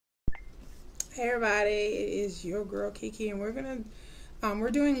Hey everybody, it is your girl Kiki, and we're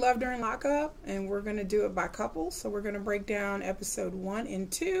doing Love During Lockup, and we're gonna do it by couples. So we're gonna break down episode 1 and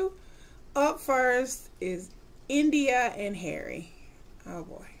 2. Up first is India and Harry. Oh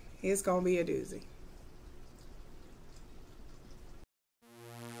boy, it's gonna be a doozy.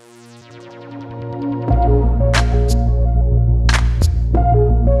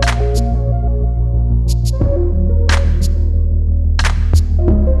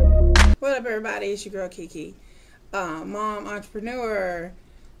 What up everybody, it's your girl Kiki. Mom, entrepreneur,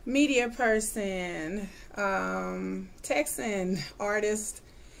 media person, Texan artist,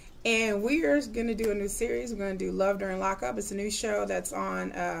 and we're going to do a new series. We're going to do Love During Lockup. It's a new show that's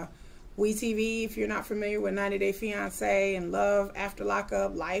on WETV. If you're not familiar with 90 Day Fiancé and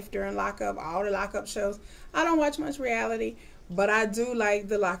Lifeafterlockup, Life During Lockup, all the lockup shows. I don't watch much reality, but I do like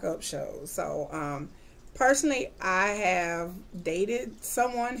the lockup shows. So personally, I have dated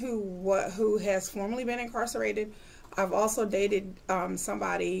someone who has formerly been incarcerated. I've also dated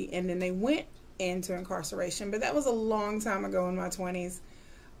somebody and then they went into incarceration, but that was a long time ago in my 20s.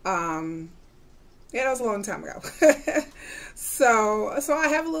 Yeah, that was a long time ago. so I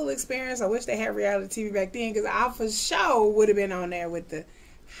have a little experience. I wish they had reality TV back then, because I for sure would have been on there with the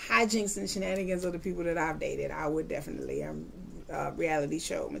hijinks and shenanigans of the people that I've dated. I would definitely reality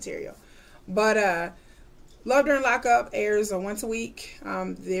show material. But Love During Lockup airs once a week.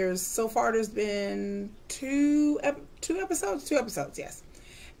 So far there's been two episodes, yes.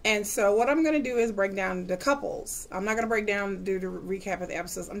 And so what I'm going to do is break down the couples. I'm not going to do the recap of the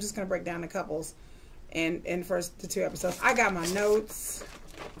episodes. I'm just going to break down the couples and first the 2 episodes. I got my notes.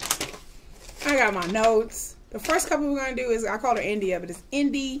 The first couple we're going to do is, I call her India, but it's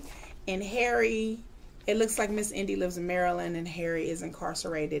Indy and Harry. It looks like Miss Indy lives in Maryland and Harry is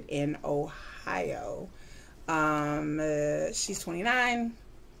incarcerated in Ohio. She's 29,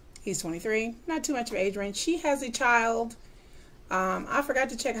 he's 23, not too much of age range. She has a child. I forgot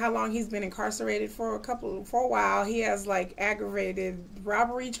to check how long he's been incarcerated for. For a while. He has like aggravated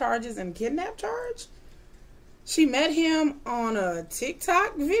robbery charges and kidnap charge. She met him on a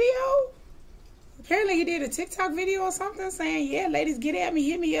TikTok video. Apparently he did a TikTok video or something saying, yeah, ladies, get at me,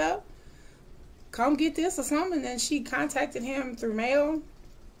 hit me up, come get this or something. And then she contacted him through mail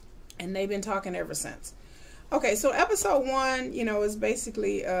and they've been talking ever since. Okay, so episode 1, is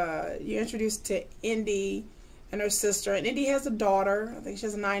basically you're introduced to Indy and her sister. And Indy has a daughter. I think she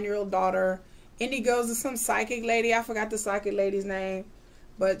has a 9-year-old daughter. Indy goes to some psychic lady. I forgot the psychic lady's name.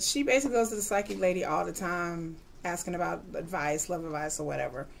 But she basically goes to the psychic lady all the time, asking about advice, love advice, or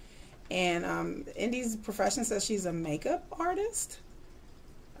whatever. And Indy's profession says she's a makeup artist.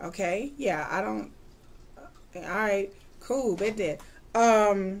 Okay, yeah, I don't... All right, cool, bet that.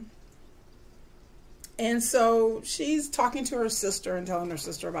 And so she's talking to her sister and telling her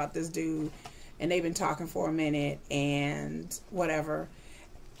sister about this dude, and they've been talking for a minute and whatever.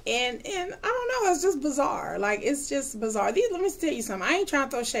 And I don't know, it's just bizarre. Like, it's just bizarre. Let me tell you something. I ain't trying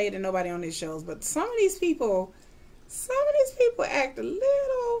to throw shade at nobody on these shows, but some of these people act a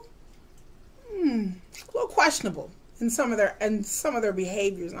little questionable in some of their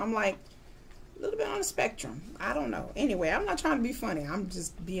behaviors. And I'm like, a little bit on the spectrum. I don't know. Anyway, I'm not trying to be funny. I'm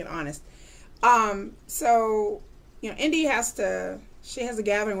just being honest. So, Indy she has a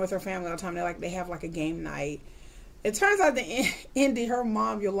gathering with her family all the time. They have like a game night. It turns out that Indy, her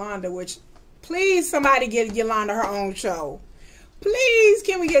mom, Yolanda, which, please somebody get Yolanda her own show. Please,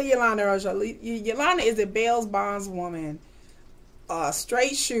 can we get Yolanda her own show? Yolanda is a bail bonds woman, a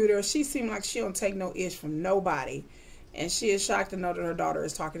straight shooter. She seems like she don't take no ish from nobody. And she is shocked to know that her daughter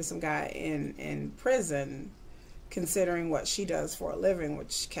is talking to some guy in prison, considering what she does for a living,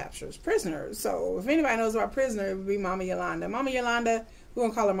 which captures prisoners. So if anybody knows about prisoner, it would be Mama Yolanda. Mama Yolanda, we're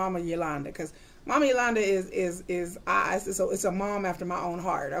gonna call her Mama Yolanda, because Mama Yolanda it's a mom after my own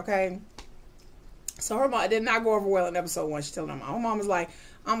heart. Okay, so her mom did not go over well in episode 1. She's telling her mom was like,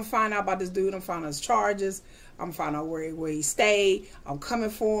 I'm gonna find out about this dude, I'm finding his charges, I'm gonna find out where he stayed, I'm coming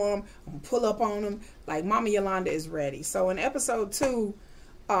for him, I'm gonna pull up on him. Like, Mama Yolanda is ready. So in episode 2,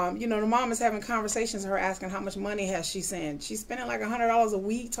 the mom is having conversations with her, asking how much money has she sent. She's spending like $100 a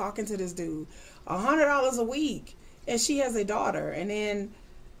week talking to this dude. $100 a week. And she has a daughter. And then,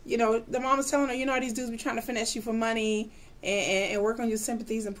 the mom is telling her, these dudes be trying to finesse you for money and work on your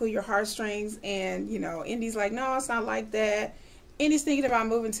sympathies and pull your heartstrings. And, Indy's like, no, it's not like that. Indy's thinking about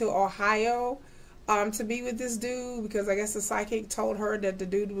moving to Ohio to be with this dude, because I guess the psychic told her that the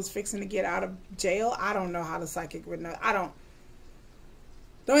dude was fixing to get out of jail. I don't know how the psychic would know.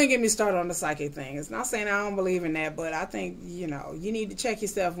 Don't even get me started on the psychic thing. It's not saying I don't believe in that, but I think, you need to check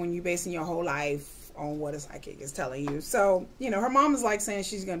yourself when you're basing your whole life on what a psychic is telling you. So, you know, her mom is like saying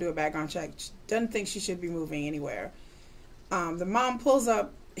she's going to do a background check. She doesn't think she should be moving anywhere. The mom pulls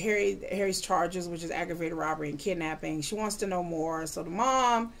up Harry's charges, which is aggravated robbery and kidnapping. She wants to know more. So the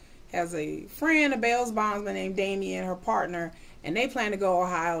mom has a friend, a bail bondsman named Damien, her partner, and they plan to go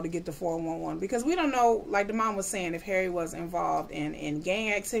Ohio to get the 411 because we don't know, like the mom was saying, if Harry was involved in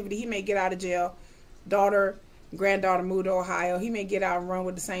gang activity. He may get out of jail. Granddaughter moved to Ohio. He may get out and run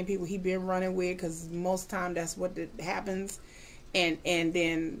with the same people he been running with because most of the time that's what happens. And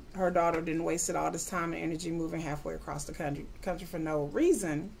then her daughter didn't waste all this time and energy moving halfway across the country for no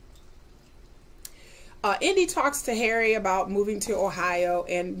reason. Indy talks to Harry about moving to Ohio,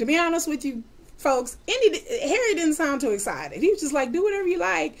 and to be honest with you folks, Harry didn't sound too excited. He was just like, do whatever you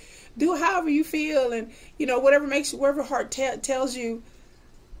like, do however you feel, and you know, whatever makes you, whatever heart tells you.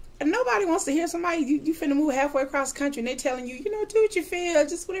 And nobody wants to hear somebody, you finna move halfway across the country and they telling you, you know, do what you feel,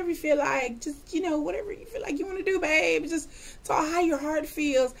 just whatever you feel like, just, you know, whatever you feel like you want to do, babe, just, it's all how your heart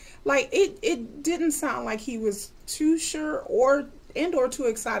feels. Like, it didn't sound like he was too sure or too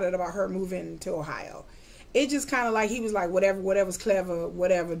excited about her moving to Ohio. It just kind of like, he was like, whatever's clever,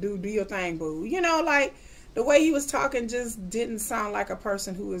 whatever, do your thing, boo. You know, like, the way he was talking just didn't sound like a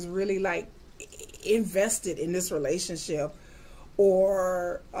person who was really, like, invested in this relationship,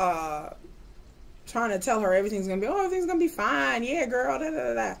 or trying to tell her everything's gonna be fine. Yeah, girl.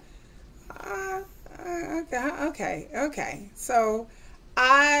 Okay. So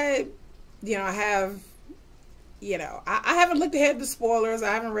I haven't looked ahead at the spoilers.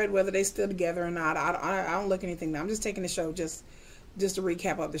 I haven't read whether they still together or not. I don't look anything. I'm just taking the show just to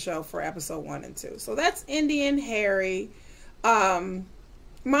recap of the show for episode 1 and 2. So that's Indy and Harry.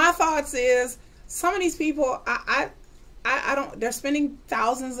 My thoughts is some of these people, I don't, they're spending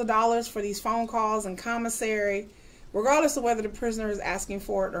thousands of dollars for these phone calls and commissary, regardless of whether the prisoner is asking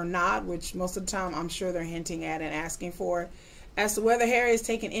for it or not, which most of the time I'm sure they're hinting at and asking for it. As to whether Harry is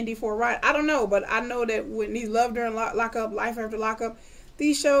taking Indy for a ride, I don't know, but I know that when these Love During Lockup, Life After Lockup,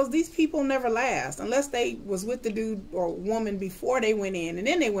 these shows, these people never last unless they was with the dude or woman before they went in and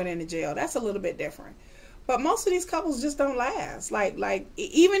then they went into jail. That's a little bit different. But most of these couples just don't last. Like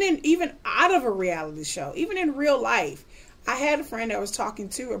even out of a reality show, even in real life. I had a friend that was talking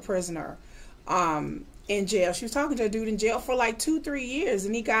to a prisoner in jail. She was talking to a dude in jail for like 2-3 years,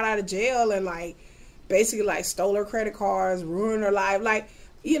 and he got out of jail and like basically like stole her credit cards, ruined her life. Like,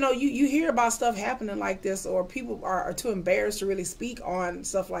 you know, you hear about stuff happening like this, or people are too embarrassed to really speak on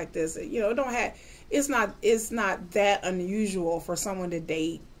stuff like this. You know, it's not that unusual for someone to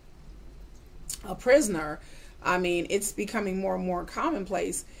date a prisoner. I mean, it's becoming more and more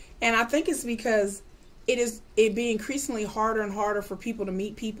commonplace, and I think it's because it be increasingly harder and harder for people to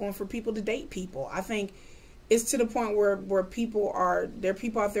meet people and for people to date people. I think it's to the point where there are people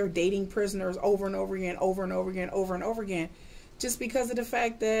out there dating prisoners over and over again, just because of the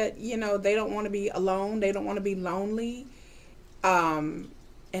fact that, you know, they don't want to be alone, they don't want to be lonely, and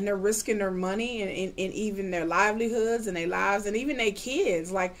they're risking their money and even their livelihoods and their lives and even their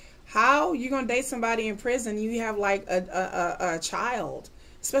kids. Like, how you gonna date somebody in prison? You have like a child,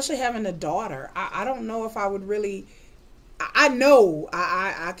 especially having a daughter. I don't know if I would really. I know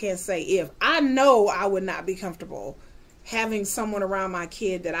I can't say if. I know I would not be comfortable having someone around my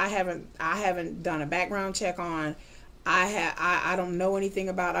kid that I haven't done a background check on. I don't know anything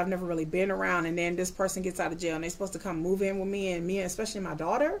about. I've never really been around, and then this person gets out of jail and they're supposed to come move in with me and especially my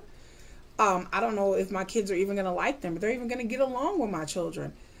daughter. I don't know if my kids are even gonna like them, if they're even gonna get along with my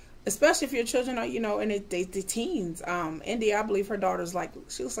children. Especially if your children are, you know, in the teens. Indy, I believe her daughter's like,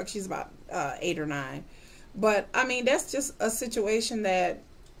 she looks like she's about 8 or 9. But, I mean, that's just a situation that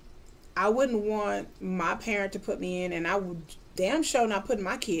I wouldn't want my parent to put me in, and I would damn sure not put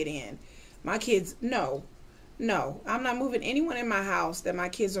my kid in. My kids, no. I'm not moving anyone in my house that my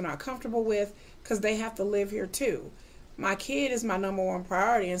kids are not comfortable with, because they have to live here too. My kid is my #1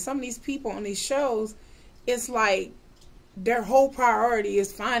 priority, and some of these people on these shows, it's like, their whole priority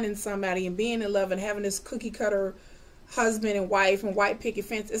is finding somebody and being in love and having this cookie cutter husband and wife and white picket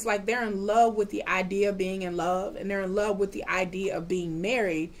fence. It's like they're in love with the idea of being in love, and they're in love with the idea of being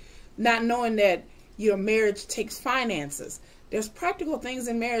married, not knowing that, you know, marriage takes finances. There's practical things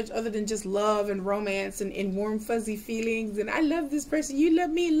in marriage other than just love and romance and warm fuzzy feelings and I love this person, you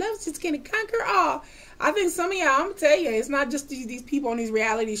love me, and love's just gonna conquer all. I think some of y'all, I'm gonna tell you, it's not just these people on these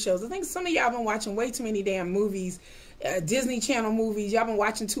reality shows. I think some of y'all been watching way too many damn movies, Disney Channel movies. Y'all been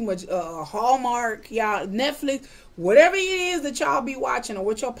watching too much Hallmark, y'all, Netflix, whatever it is that y'all be watching, or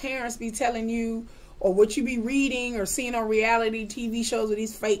what your parents be telling you, or what you be reading or seeing on reality TV shows of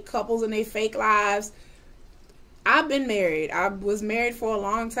these fake couples and their fake lives. I've been married. I was married for a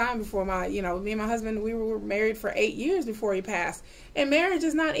long time before my, me and my husband, we were married for 8 years before he passed. And marriage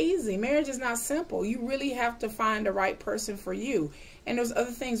is not easy. Marriage is not simple. You really have to find the right person for you. And there's other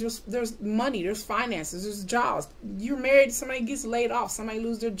things. There's money. There's finances. There's jobs. You're married. Somebody gets laid off. Somebody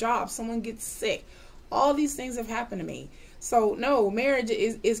loses their job. Someone gets sick. All these things have happened to me. So no, marriage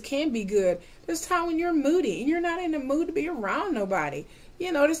can be good. There's time when you're moody and you're not in the mood to be around nobody.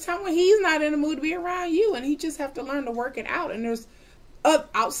 There's time when he's not in the mood to be around you, and you just have to learn to work it out. And there's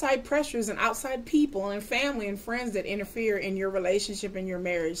outside pressures and outside people and family and friends that interfere in your relationship and your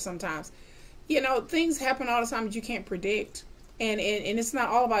marriage sometimes. Things happen all the time that you can't predict. And it's not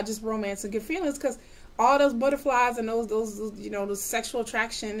all about just romance and good feelings, because all those butterflies and those sexual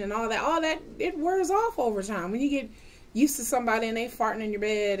attraction and all that, it wears off over time. When you get used to somebody and they farting in your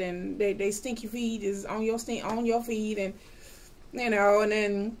bed and they stinky feet is on your feet, and and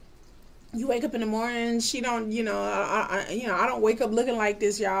then you wake up in the morning, she don't, I don't wake up looking like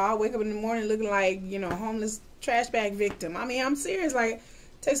this, y'all. I wake up in the morning looking like, homeless trash bag victim. I mean, I'm serious. Like, it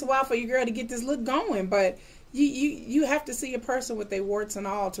takes a while for your girl to get this look going, but you have to see a person with their warts and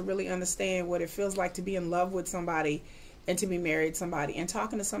all to really understand what it feels like to be in love with somebody and to be married to somebody, and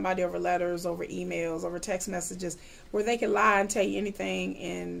talking to somebody over letters, over emails, over text messages, where they can lie and tell you anything,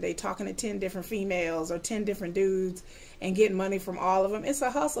 and they talking to 10 different females or 10 different dudes and getting money from all of them. It's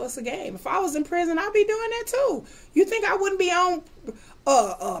a hustle. It's a game. If I was in prison, I'd be doing that too. You think I wouldn't be on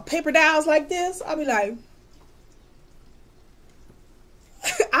paper dolls like this? I'd be like,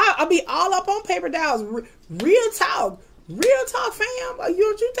 I'll be all up on paper dolls. Real talk, fam.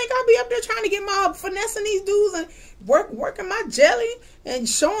 You think I'll be up there trying to get my finessing these dudes and working my jelly and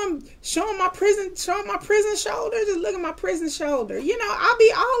showing my prison shoulder? Just look at my prison shoulder. I'll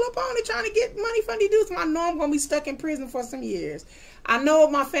be all up on it trying to get money from these dudes. I know I'm gonna be stuck in prison for some years. I know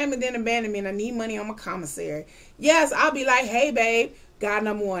if my family didn't abandon me and I need money on my commissary, yes, I'll be like, hey babe, God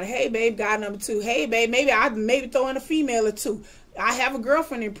number 1. Hey babe, God number 2. Hey babe, maybe throw in a female or 2. I have a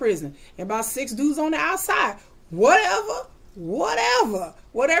girlfriend in prison and about 6 dudes on the outside. Whatever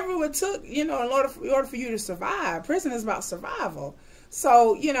it took, in order for you to survive. Prison is about survival.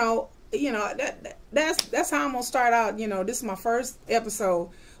 So, that's how I'm gonna start out. This is my first episode,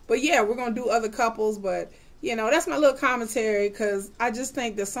 but yeah, we're gonna do other couples. But that's my little commentary, because I just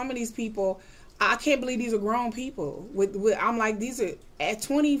think that some of these people, I can't believe these are grown people. I'm like, these are at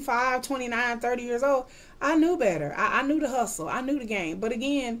 25, 29, 30 years old. I knew better. I knew the hustle. I knew the game. But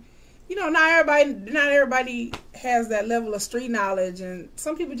again, not everybody has that level of street knowledge, and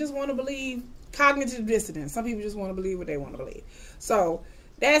some people just want to believe cognitive dissonance. Some people just want to believe what they want to believe. So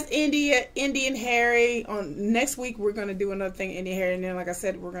that's Indian Harry. On next week, we're going to do another thing, Indian Harry, and then, like I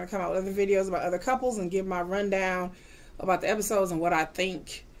said, we're going to come out with other videos about other couples and give my rundown about the episodes and what I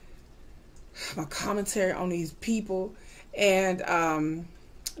think, my commentary on these people, and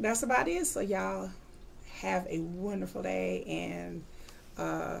that's about it. So y'all have a wonderful day, and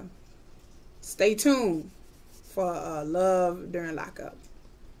stay tuned for Love During Lockup.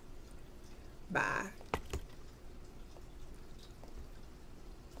 Bye.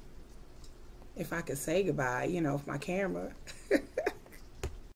 If I could say goodbye, with my camera.